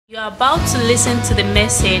You are about to listen to the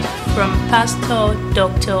message from Pastor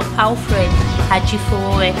Dr. Alfred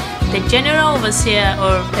Ajifowowe, the General Overseer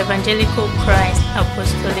of Evangelical Christ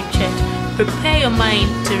Apostolic Church. Prepare your mind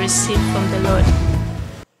to receive from the Lord.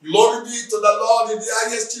 Glory be to the Lord in the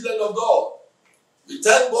highest, children of God. We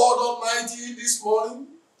thank God Almighty this morning.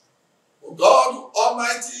 For God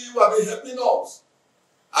Almighty will be helping us.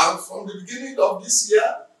 And from the beginning of this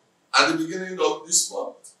year and the beginning of this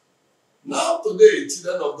month. Now today,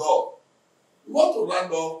 children of God, we want to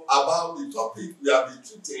round up about the topic we have been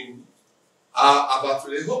treating about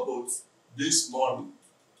Rehoboth this morning.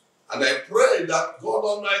 And I pray that God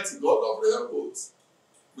Almighty, God of Rehoboth,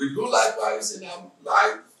 will do likewise in our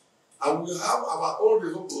life, and we'll have our own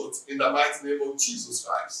Rehoboth in the mighty name of Jesus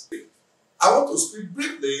Christ. I want to speak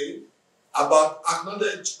briefly about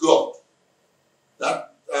acknowledge God.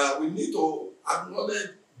 That we need to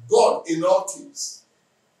acknowledge God in all things.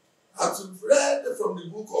 As we've read from the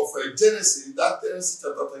book of Genesis, that Genesis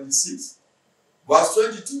chapter 26, verse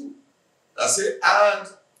 22, that says, and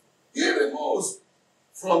he removes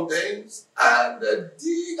from thence and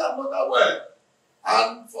dig another well,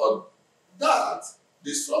 and for that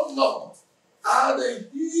they struck not, and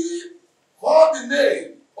he called the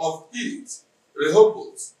name of it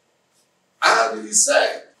Rehoboth. And he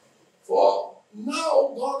said, for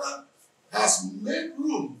now God has made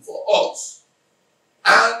room for us,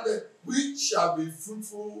 and we shall be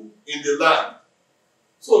fruitful in the land.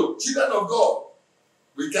 So, children of God,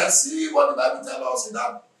 we can see what the Bible tells us in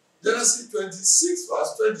that Genesis 26,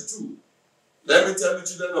 verse 22. Let me tell you,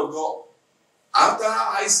 children of God, after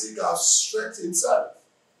Isaac has stretched himself,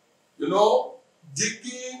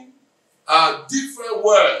 digging a different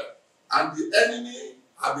well, and the enemy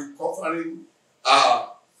have been covering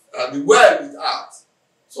the well with earth.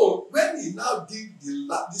 So, when he now dig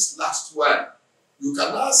this last well, you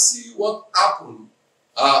can now see what happened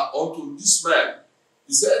unto this man.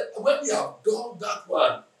 He said, when he have done that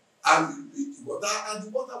one, and he reached the water, and the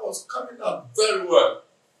water was coming out very well.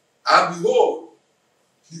 And behold,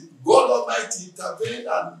 God Almighty intervened,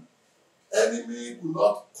 and enemy could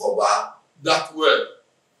not cover that well.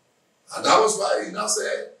 And that was why he now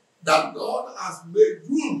said that God has made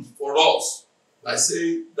room for us, by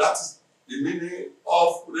saying that is the meaning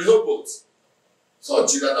of Rehoboth. So,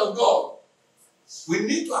 children of God, we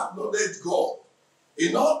need to acknowledge God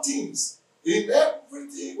in all things, in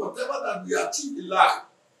everything, whatever that we achieve in life.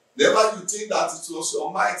 Never you think that it was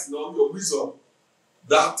your might, nor your wisdom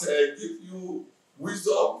that give you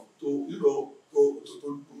wisdom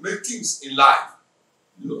to make things in life.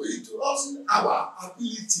 It wasn't our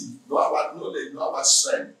ability, nor our knowledge, nor our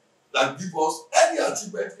strength that give us any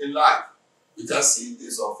achievement in life. We can see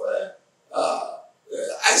this of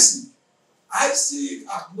Isaac. Isaac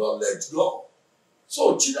acknowledged God.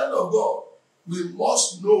 So, children of God, we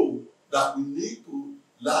must know that we need to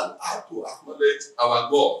learn how to acknowledge our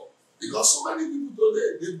God. Because so many people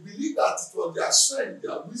today, they believe that it was their strength,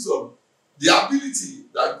 their wisdom, their ability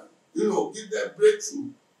that, give them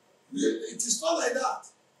breakthrough. It is not like that.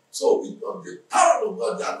 So, it was the power of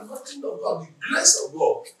God, the anointing of God, the grace of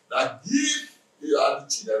God that give the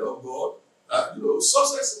children of God,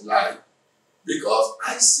 success in life. Because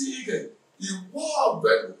Isaac, he worked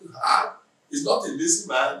very hard. He's not a lazy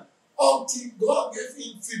man until God gave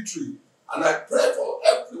him victory. And I pray for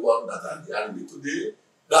everyone that are hearing me today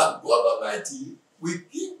that God Almighty will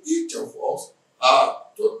give each of us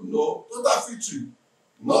total victory.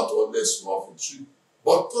 Not only small victory,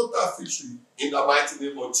 but total victory in the mighty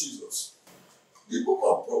name of Jesus. The book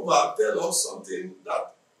of Proverbs tells us something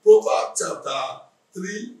that Proverbs chapter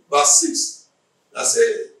 3 verse 6 that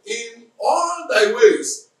says, in all thy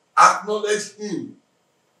ways acknowledge him,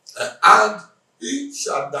 and he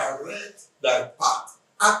shall direct thy path.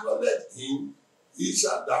 Acknowledge him, he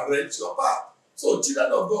shall direct your path. So,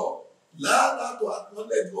 children of God, learn how to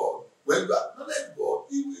acknowledge God. When you acknowledge God,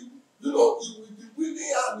 he will be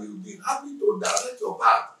willing and he will be happy to direct your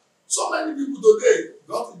path. So many people today,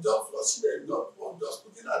 God is just flushing them, God just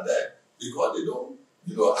looking at them, because they don't,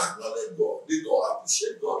 acknowledge God. They don't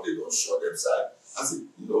appreciate God. They don't show themselves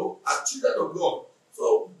as children of God.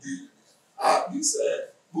 So, this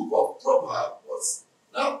book of Proverbs was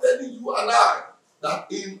now telling you and I that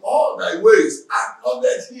in all thy ways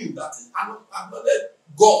acknowledge him, that is, acknowledge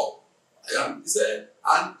God. And he said,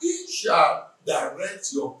 and he shall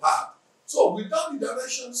direct your path. So without the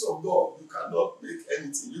directions of God, you cannot make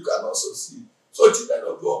anything. You cannot succeed. So children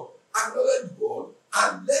of God, acknowledge God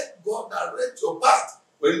and let God direct your path.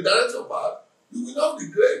 When you direct your path, you will not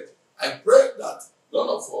regret. I pray that none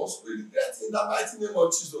of us will regret in the mighty name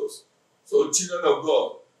of Jesus. So children of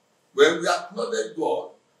God, when we acknowledge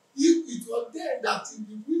God, if it was there that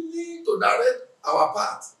he will need to direct our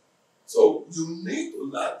path. So you need to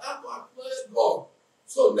learn how to acknowledge God.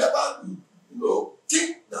 So never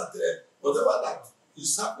think that whatever that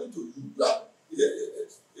is happening to you,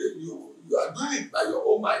 you are doing it by your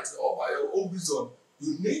own might or by your own wisdom.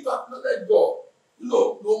 You need to acknowledge God.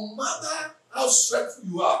 No matter how strengthful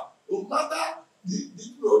you are, no matter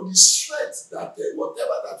the strength that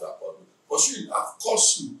whatever that you are pursuing have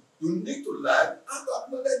caused you, you need to learn how to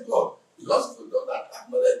acknowledge God. Because if you don't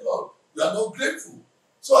acknowledge God, you are not grateful.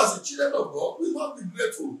 So as the children of God, we must be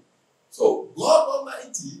grateful. So God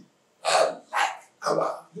Almighty like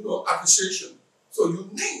our appreciation. So you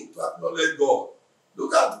need to acknowledge God.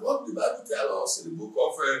 Look at what the Bible tells us in the book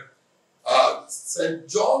of St.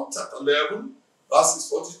 John chapter 11, verses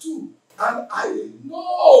 42. And I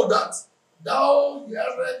know that thou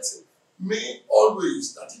hearest me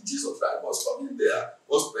always. That Jesus Christ was coming there,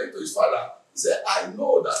 was praying to his Father. He said, I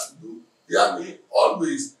know that you hear me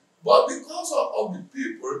always. But because of the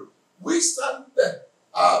people we stand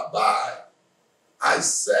by, I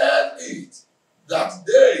said it, that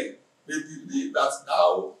they may believe that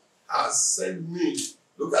thou hast sent me.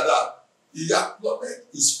 Look at that. He acknowledged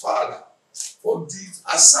his Father for the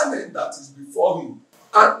assignment that is before him.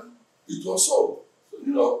 And it was so.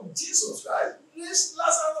 Jesus Christ raised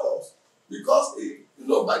Lazarus because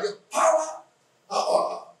by the power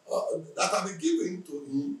that had been given to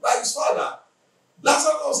him by his Father.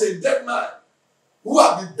 Lazarus was a dead man who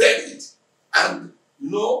had been buried. And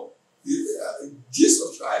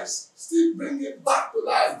Jesus Christ still bring him back to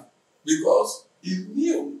life because he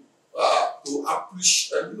knew to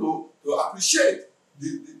appreciate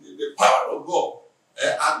the power of God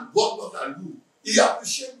and what God can do. He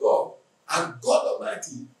appreciated God, and God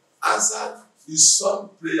Almighty answered his son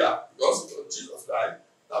prayer because it was Jesus Christ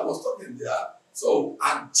that was talking there. So,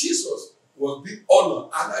 and Jesus was being honored.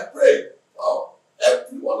 And I pray for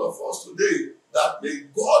every one of us today that may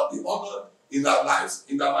God be honored in our lives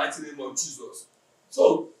in the mighty name of Jesus.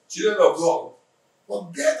 So, children of God,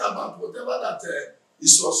 forget about whatever that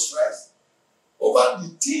is your stress over the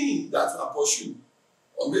thing that you are pursuing.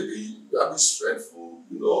 Or maybe you have been stressful,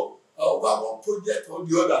 over one project or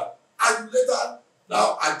the other. And you later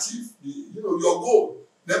now achieve your goal.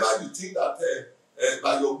 Never you think that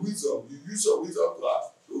by your wisdom, you use your wisdom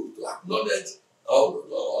to acknowledge or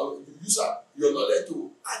you use your knowledge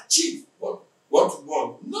to achieve what you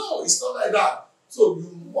want. No, it's not like that. So you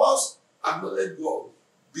must acknowledge God,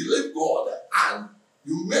 believe God, and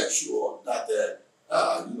you make sure that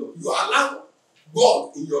you allow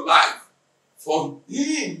God in your life for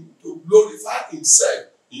him to glorify himself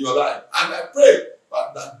in your life. And I pray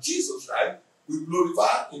that Jesus Christ will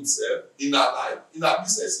glorify himself in our life, in our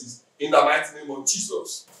businesses, in the mighty name of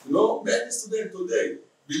Jesus. Many students today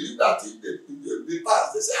believe that if they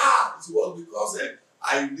pass, they say, it was because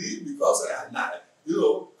I read, because I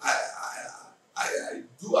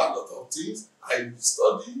do a lot of things. I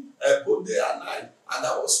study both day and night, and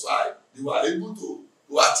that was why they were able to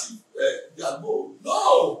achieve their goal.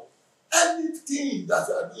 No! Anything that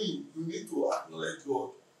you are doing, you need to acknowledge God.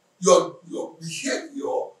 Your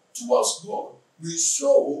behavior towards God will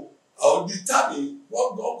show or determine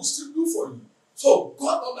what God will still do for you. So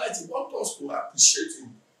God Almighty wants us to appreciate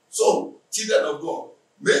him. So, children of God,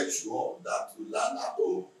 make sure that you learn how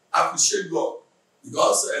to appreciate God.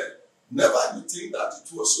 Because never you think that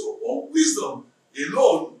it was your own wisdom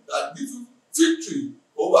alone that gives you victory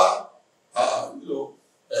over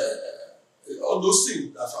all those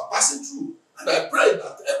things that you are passing through. And I pray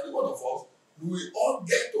that every one of us will all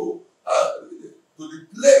get to the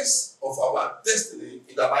place of our destiny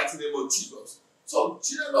in the mighty name of Jesus. So,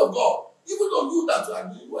 children of God, even though you that you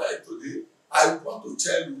are doing well today, I want to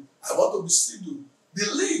tell you, I want to beseech you,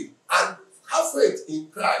 believe and have faith in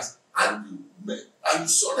Christ, and you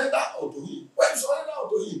surrender unto him. When you surrender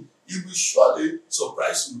unto him, he will surely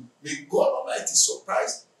surprise you. May God Almighty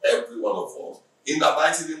surprise every one of us in the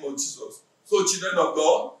mighty name of Jesus. So, children of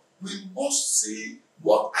God, we must see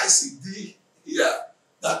what Isaac did here.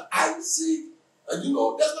 That Isaac,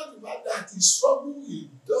 that's not the fact that he struggled, he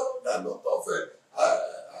done a lot of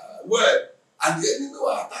and the enemy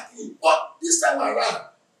were attacking him. But this time around,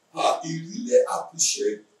 he really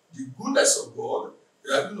appreciated the goodness of God,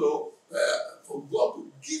 for God to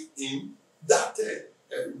give him that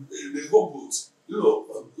rehoboth,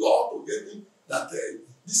 for God to give him that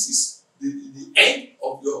this is the end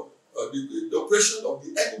of the oppression of the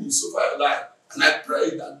enemy so far alive. And I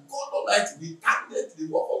pray that God Almighty will terminate the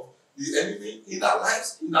work of the enemy in our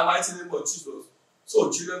lives in the mighty name of Jesus.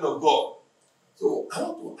 So, children of God, so I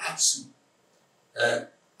want to ask you,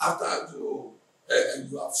 after you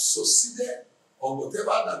have succeeded on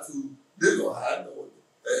whatever that you lay your hand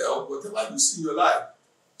whatever you see in your life,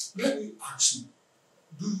 let me ask you,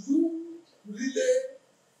 do you really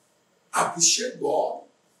appreciate God?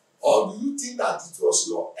 Or do you think that it was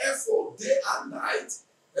your effort day and night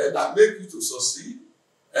that made you to succeed?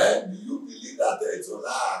 And do you believe that it was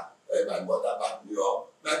my mother backed me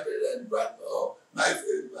up, my parents backed me up, my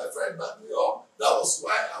friend backed me up? That was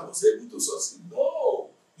why I was able to succeed. No,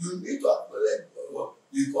 you need to acknowledge God,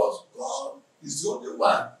 because God is the only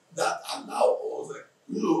one that allows us,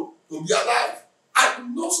 to be alive. I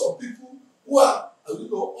know some people who are,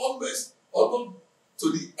 always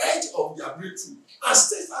to the edge of their breakthrough and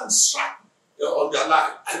stay and strike on their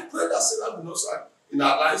life. I pray that Satan will not strike in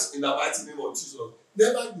our lives in the mighty name of Jesus.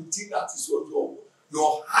 Never you think that is what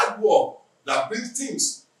your hard work that brings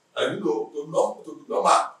things to normal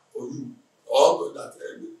for you, or that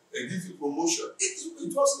give you promotion.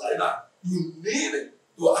 It was like that. You need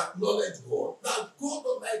to acknowledge God, that God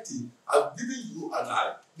Almighty has given you and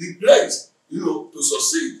I the grace, to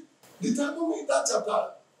succeed. Deuteronomy that chapter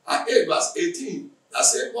 8 verse 18 that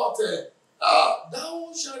said, "But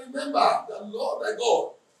thou shalt remember the Lord thy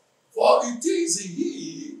God, for it is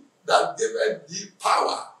He that giveth thee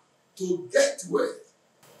power to get wealth."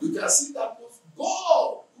 You can see that was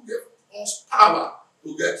God who gave us power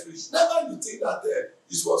to get rich. Never you think that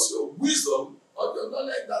it was your wisdom or your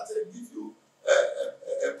knowledge that give you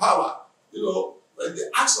power. When they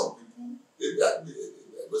ask some people,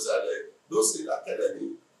 those in the academy,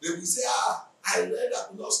 they will say, I read, I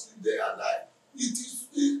could not sleep day and night. It is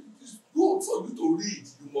good for you to read.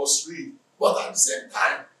 You must read. But at the same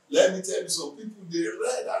time, let me tell you, some people, they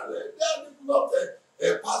read and read. They could not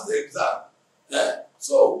pass the exam.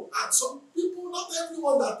 So, and some people, not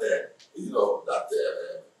everyone that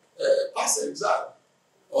pass the exam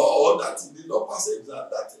or that did not pass the exam,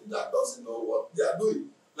 that doesn't know what they are doing.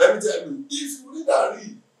 Let me tell you, if you read and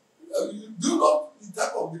read, you do not the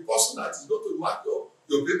type of the person that is going to mark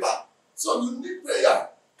your paper. So you need prayer.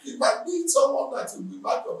 It might be someone that will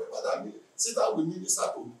mark your paper that Satan will minister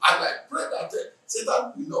to. And I pray that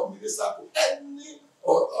Satan will not minister to any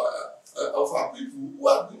of our people who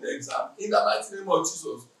are doing the exam in the mighty name of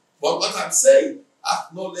Jesus. But what I'm saying,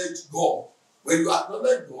 acknowledge God. When you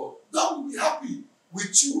acknowledge God, God will be happy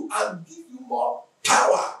with you and give you more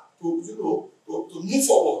power to move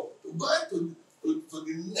forward, to go to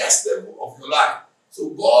the next level of your life. So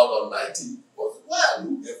God Almighty was the one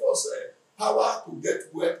who gave us power to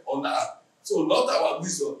get wealth on earth. So not our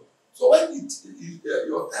wisdom. So when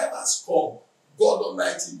your time has come, God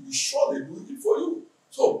Almighty will surely do it for you.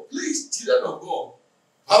 So please, children of God,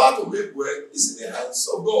 power to make wealth is in the hands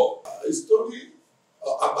of God. A story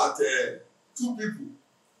about two people.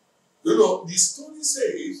 The story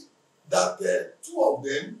says that two of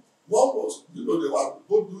them, one was, they were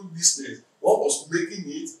both doing business. One was making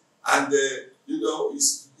it, and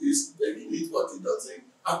he's making it, but he doesn't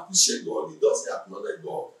appreciate God. He doesn't acknowledge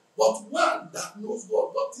God. But one that knows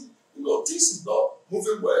God, but things is not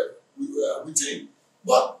moving well with him.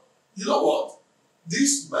 But you know what?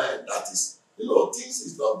 This man that is, things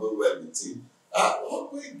is not going well with him.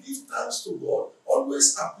 Always give thanks to God.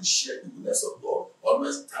 Always appreciate the goodness of God.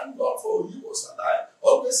 Always thank God for who he was alive.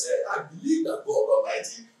 Always say, I believe that God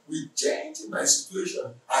Almighty will change my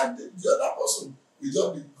situation. And the other person will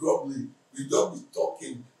just be grumbling, will just be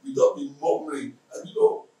talking, will just be murmuring. And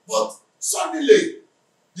but suddenly,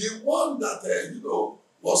 the one that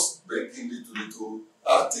was breaking little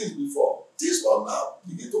things before, things will now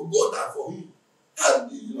begin to go down for him.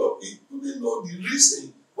 And he couldn't know the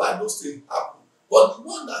reason why those things happen. But the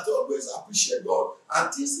one that always appreciate God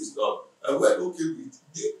and things is not well okay with,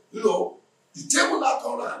 the table now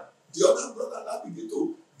turn around, the other brother now begin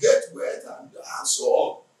to get wet and so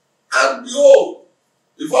on. And behold,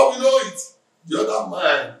 before we know it, the other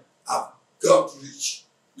man have got rich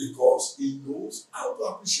because he knows how to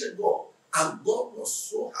appreciate God. And God was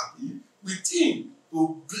so happy with him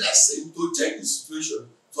to bless him, to change his situation.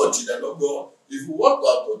 So children of God, if you want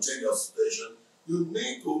God to change your situation, you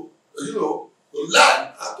need to, to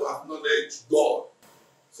learn how to acknowledge God.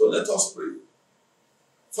 So let us pray.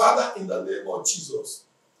 Father, in the name of Jesus,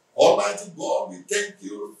 Almighty God, we thank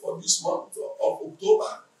you for this month of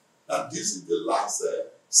October, that this is the last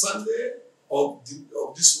Sunday of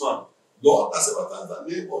this month. Lord, as ever in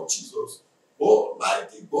the name of Jesus,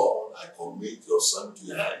 Almighty God, I commit your son to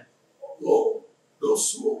your hand. Lord,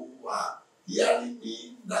 those who are hearing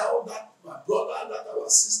me now, that my brother, that our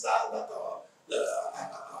sister, that our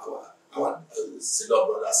senior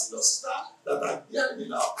brother, senior sister, that are hearing me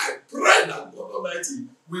now, I pray that God Almighty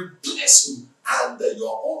will bless you, and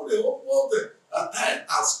your own time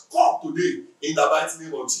has come today in the mighty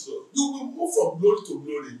name of Jesus. You will move from glory to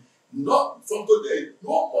glory Not from today,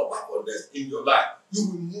 no more backwardness in your life. You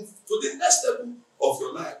will move to the next level of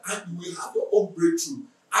your life and you will have your own breakthrough.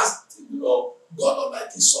 As you know, God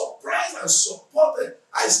Almighty surprised and supported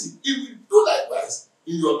Isaac. He will do likewise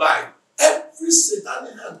in your life. Every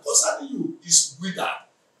satanic hand concerning you is withered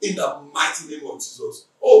in the mighty name of Jesus.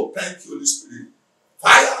 Oh, thank you, Holy Spirit.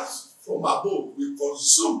 Fires from above will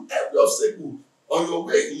consume every obstacle on your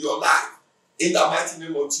way in your life in the mighty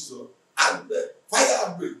name of Jesus. And the fire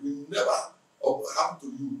outbreak will never happen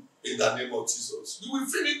to you in the name of Jesus. You will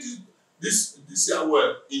finish this year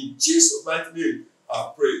well. In Jesus' mighty name,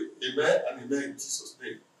 I pray. Amen and amen in Jesus'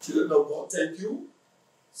 name. Children of God, thank you.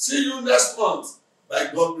 See you next month by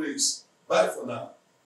God's grace. Bye for now.